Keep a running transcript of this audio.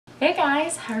Hey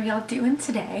guys, how are y'all doing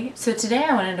today? So today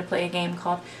I wanted to play a game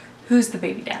called Who's the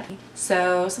Baby Daddy?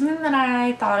 So something that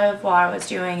I thought of while I was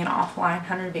doing an offline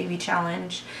 100 baby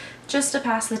challenge just to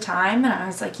pass the time, and I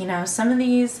was like, you know, some of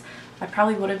these I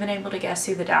probably would have been able to guess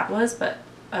who the dad was, but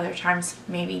other times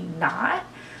maybe not.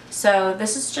 So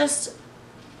this is just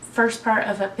first part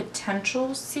of a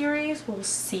potential series. We'll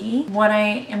see. What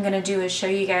I am going to do is show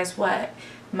you guys what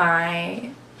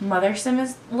my mother sim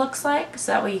looks like,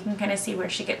 so that way you can kind of see where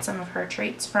she gets some of her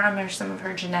traits from or some of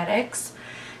her genetics.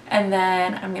 And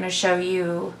then I'm going to show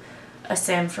you a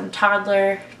sim from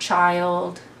toddler,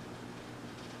 child,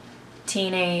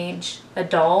 teenage,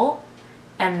 adult,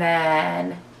 and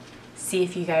then see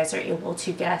if you guys are able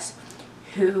to guess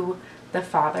who the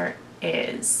father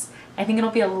is. I think it'll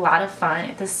be a lot of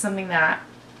fun. This is something that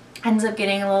ends up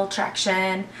getting a little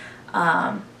traction.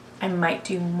 I might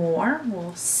do more,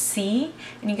 we'll see.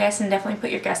 And you guys can definitely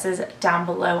put your guesses down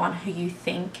below on who you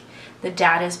think the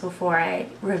dad is before I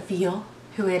reveal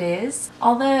who it is.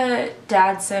 All the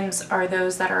dad sims are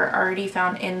those that are already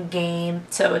found in game.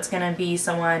 So it's gonna be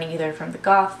someone either from the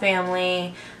Goth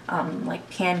family,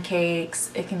 like Pancakes.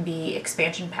 It can be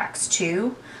expansion packs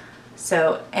too.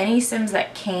 So any sims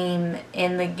that came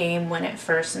in the game when it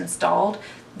first installed,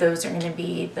 those are going to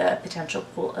be the potential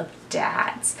pool of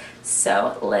dads.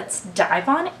 So let's dive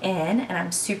on in, and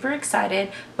I'm super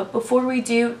excited. But before we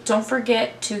do, don't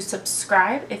forget to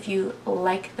subscribe if you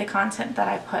like the content that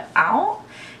I put out.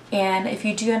 And if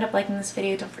you do end up liking this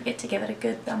video, don't forget to give it a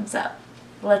good thumbs up.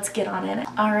 Let's get on in it.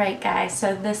 Alright guys,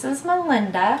 so this is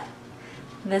Melinda.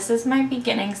 This is my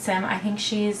beginning sim. I think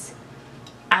she's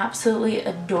absolutely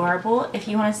adorable. If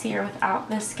you want to see her without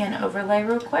this skin overlay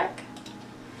real quick,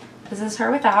 this is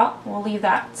her without. We'll leave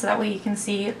that so that way you can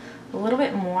see a little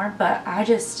bit more, but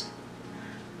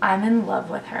I'm in love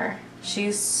with her.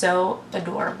 She's so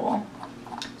adorable.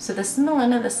 So this is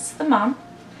Melinda, this is the mom.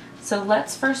 So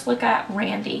let's first look at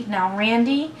Randy. Now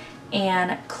Randy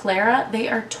and Clara, they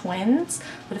are twins,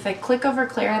 but if I click over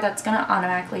Clara, that's gonna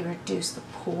automatically reduce the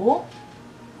pool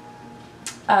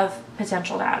of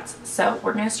potential dads. So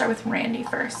we're going to start with Randy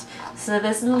first. So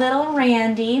this little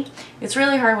Randy, it's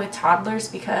really hard with toddlers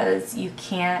because you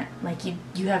can't, like,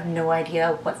 you have no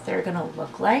idea what they're going to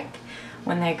look like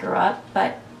when they grow up,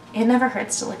 but it never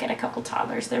hurts to look at a couple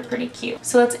toddlers. They're pretty cute.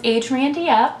 So let's age Randy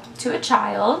up to a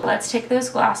child. Let's take those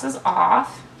glasses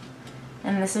off.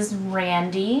 And this is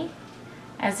Randy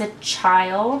as a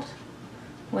child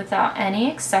without any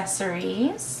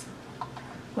accessories.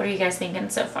 What are you guys thinking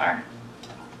so far?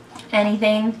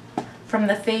 Anything from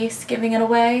the face giving it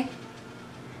away?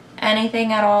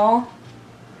 Anything at all?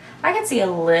 I can see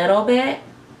a little bit,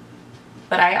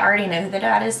 but I already know who the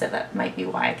dad is, so that might be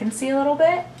why I can see a little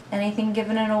bit. Anything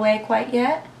giving it away quite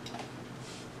yet?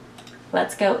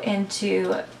 Let's go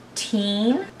into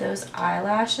teen. Those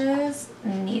eyelashes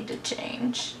need to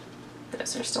change.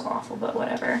 Those are still awful, but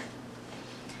whatever.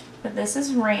 But this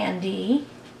is Randy.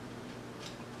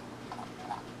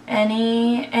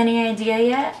 Any idea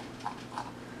yet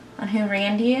on who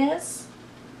Randy is?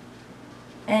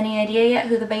 Any idea yet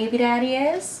who the baby daddy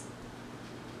is?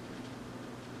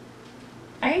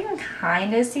 I can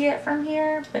kind of see it from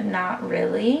here, but not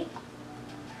really.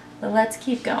 But let's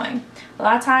keep going. A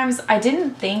lot of times I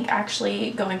didn't think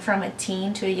actually going from a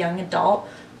teen to a young adult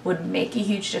would make a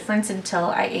huge difference until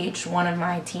I aged one of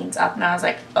my teens up, and I was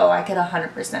like, oh, I could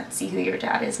 100% see who your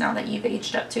dad is now that you've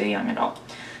aged up to a young adult.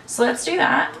 So let's do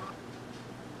that.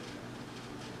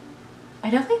 I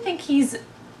definitely think he's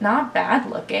not bad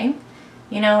looking.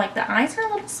 You know, like the eyes are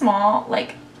a little small,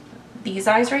 like these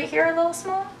eyes right here are a little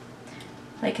small.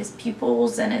 Like his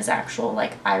pupils and his actual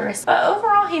like iris. But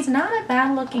overall, he's not a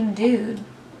bad looking dude.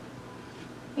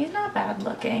 He's not bad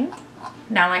looking.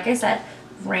 Now, like I said,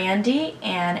 Randy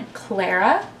and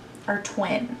Clara are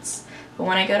twins. But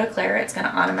when I go to Clara, it's gonna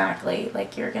automatically,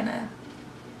 like, you're gonna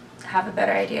have a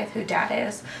better idea of who dad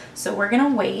is. So we're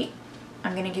gonna wait.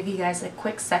 I'm gonna give you guys a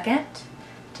quick second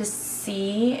to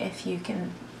see if you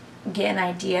can get an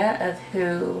idea of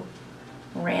who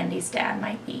Randy's dad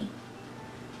might be.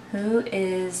 Who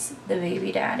is the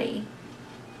baby daddy?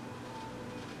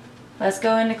 Let's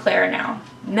go into Clara now.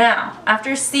 Now,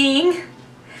 after seeing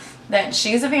that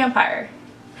she's a vampire,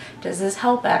 does this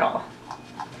help at all?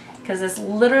 Because this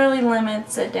literally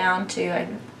limits it down to, I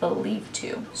believe,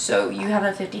 2. So you have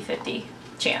a 50-50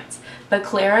 chance. But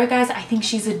Clara, guys, I think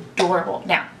she's adorable.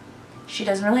 Now, she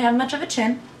doesn't really have much of a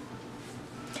chin.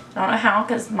 I don't know how,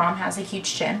 because mom has a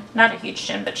huge chin. Not a huge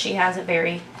chin, but she has a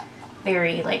very,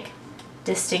 very, like,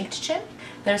 distinct chin.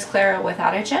 There's Clara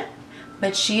without a chin,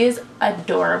 but she is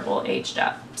adorable aged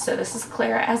up. So this is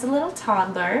Clara as a little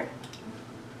toddler.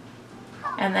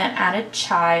 And then added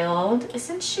child.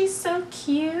 Isn't she so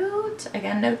cute?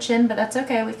 Again, no chin, but that's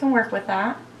okay. We can work with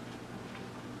that.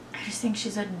 I just think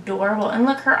she's adorable. And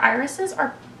look, her irises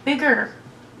are bigger.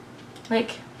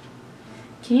 Like,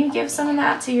 can you give some of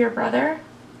that to your brother?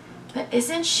 But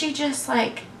isn't she just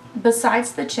like,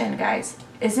 besides the chin, guys,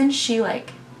 isn't she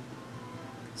like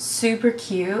super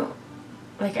cute?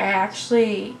 Like, I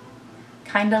actually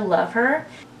kind of love her.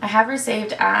 I have her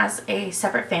saved as a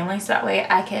separate family so that way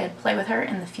I could play with her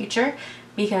in the future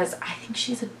because I think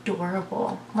she's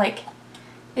adorable. Like,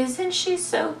 isn't she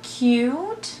so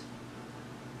cute?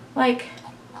 Like,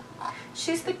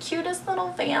 she's the cutest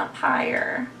little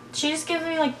vampire. She just gives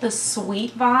me like the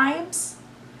sweet vibes.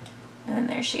 And then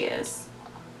there she is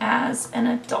as an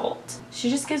adult. She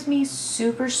just gives me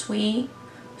super sweet,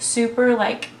 super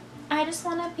like, I just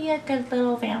want to be a good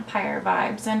little vampire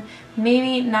vibes, and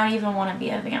maybe not even want to be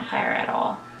a vampire at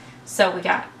all. So we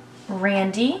got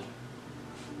Randy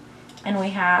and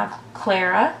we have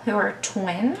Clara, who are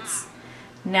twins.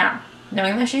 Now,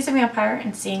 knowing that she's a vampire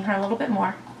and seeing her a little bit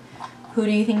more, who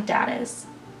do you think Dad is?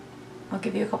 I'll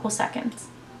give you a couple seconds.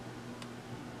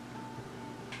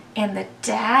 And the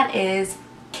dad is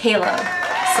Caleb.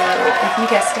 So if you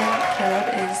guessed it,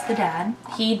 Caleb is the dad.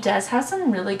 He does have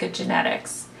some really good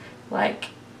genetics. Like,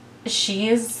 she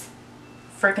is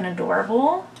freaking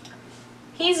adorable.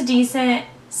 He's decent.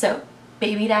 So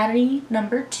baby daddy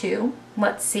number 2.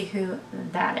 Let's see who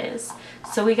that is.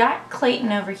 So we got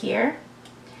Clayton over here.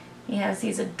 He has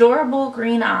these adorable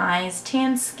green eyes,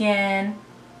 tan skin.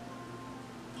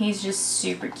 He's just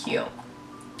super cute.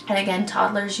 And again,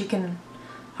 toddlers, you can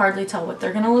hardly tell what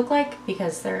they're gonna look like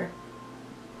because they're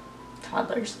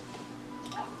toddlers.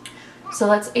 So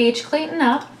let's age Clayton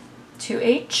up to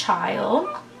a child.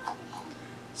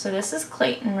 So this is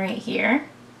Clayton right here.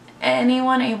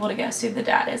 Anyone able to guess who the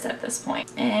dad is at this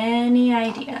point? Any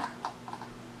idea?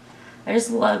 I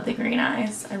just love the green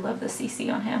eyes. I love the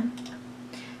CC on him.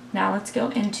 Now let's go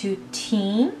into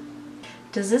teen.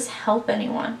 Does this help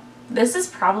anyone? This is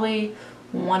probably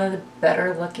one of the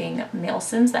better looking male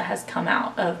Sims that has come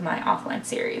out of my offline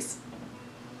series.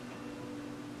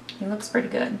 He looks pretty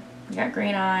good. We got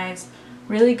green eyes,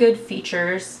 really good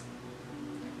features.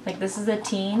 Like, this is a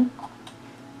teen,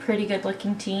 pretty good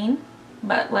looking teen.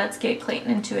 But let's get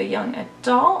Clayton into a young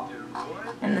adult,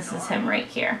 and this is him right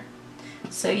here.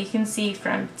 So you can see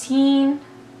from teen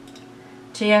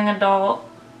to young adult,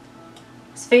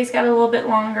 his face got a little bit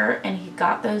longer and he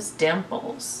got those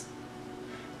dimples.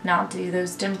 Now, do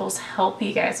those dimples help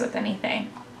you guys with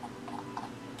anything?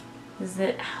 Does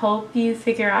it help you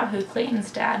figure out who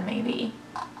Clayton's dad may be?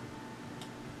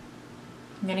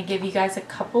 I'm going to give you guys a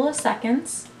couple of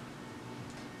seconds.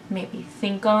 Maybe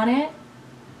think on it.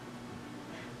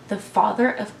 The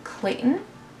father of Clayton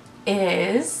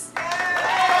is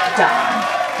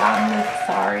Don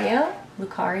Lothario.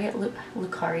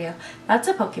 Lucario. That's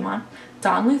a Pokemon.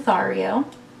 Don Lothario.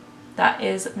 That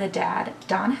is the dad.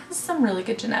 Don has some really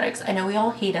good genetics. I know we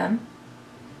all hate him.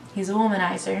 He's a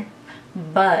womanizer.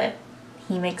 But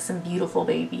he makes some beautiful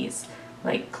babies.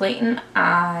 Like Clayton,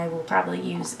 I will probably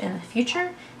use in the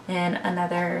future in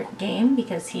another game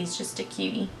because he's just a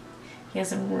cutie. He has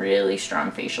some really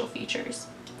strong facial features.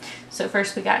 So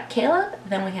first we got Caleb,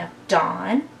 then we have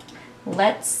Don.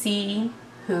 Let's see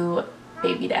who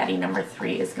baby daddy number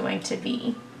 3 is going to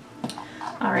be.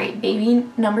 All right, baby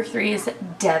number 3 is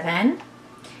Devin.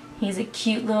 He's a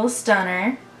cute little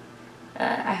stunner.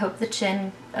 I hope the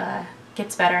chin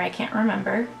gets better, I can't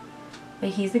remember. But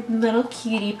he's a little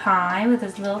cutie pie with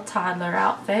his little toddler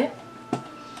outfit.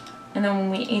 And then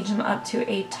when we age him up to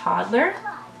a toddler,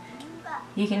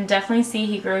 you can definitely see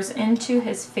he grows into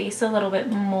his face a little bit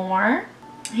more.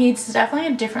 He's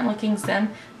definitely a different looking Sim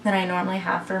than I normally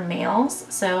have for males,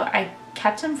 so I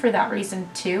kept him for that reason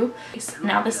too.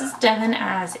 Now this is Devin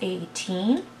as a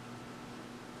teen.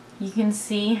 You can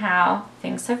see how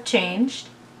things have changed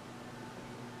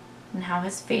and how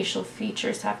his facial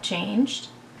features have changed.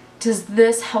 Does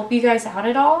this help you guys out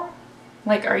at all?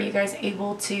 Like, are you guys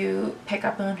able to pick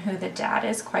up on who the dad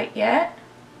is quite yet?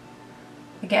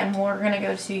 Again, we're going to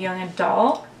go to young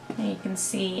adult, and you can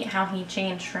see how he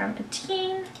changed from a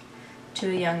teen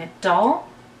to a young adult.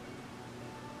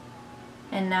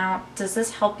 And now, does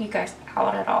this help you guys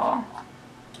out at all?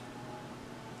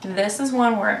 This is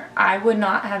one where I would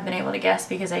not have been able to guess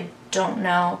because I don't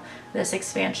know this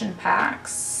expansion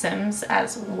pack's Sims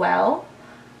as well.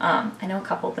 I know a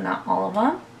couple, but not all of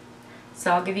them.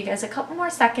 So I'll give you guys a couple more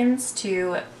seconds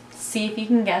to see if you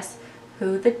can guess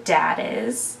who the dad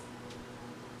is.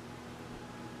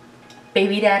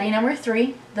 Baby daddy number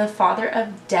 3, the father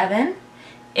of Devin,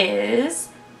 is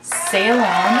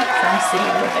Salem from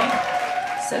City Living.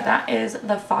 so that is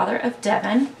the father of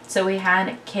Devin. So we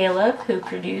had Caleb, who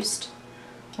produced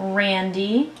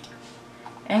Randy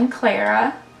and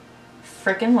Clara.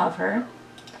 Frickin' love her.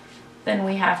 Then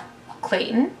we have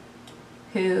Clayton,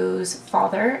 whose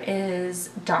father is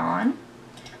Don.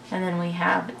 And then we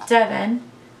have Devin,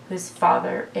 whose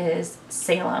father is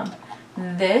Salem.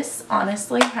 This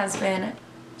honestly has been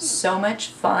so much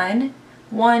fun.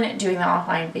 One, doing the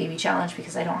offline baby challenge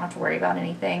because I don't have to worry about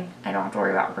anything. I don't have to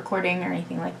worry about recording or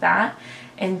anything like that.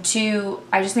 And two,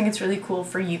 I just think it's really cool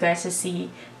for you guys to see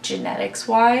genetics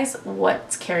wise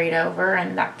what's carried over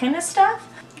and that kind of stuff.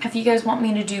 If you guys want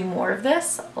me to do more of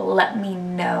this, let me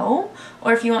know.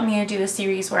 Or if you want me to do a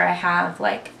series where I have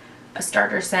like a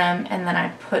starter sim and then I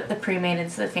put the pre-made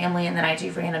into the family and then I do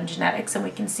random genetics and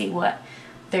we can see what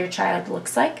their child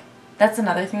looks like. That's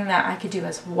another thing that I could do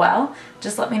as well.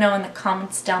 Just let me know in the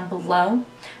comments down below.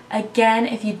 Again,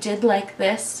 if you did like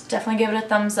this, definitely give it a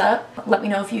thumbs up. Let me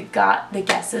know if you got the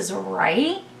guesses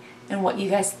right and what you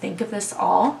guys think of this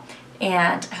all.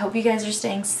 And I hope you guys are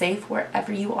staying safe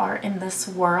wherever you are in this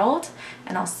world.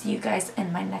 And I'll see you guys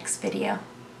in my next video.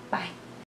 Bye.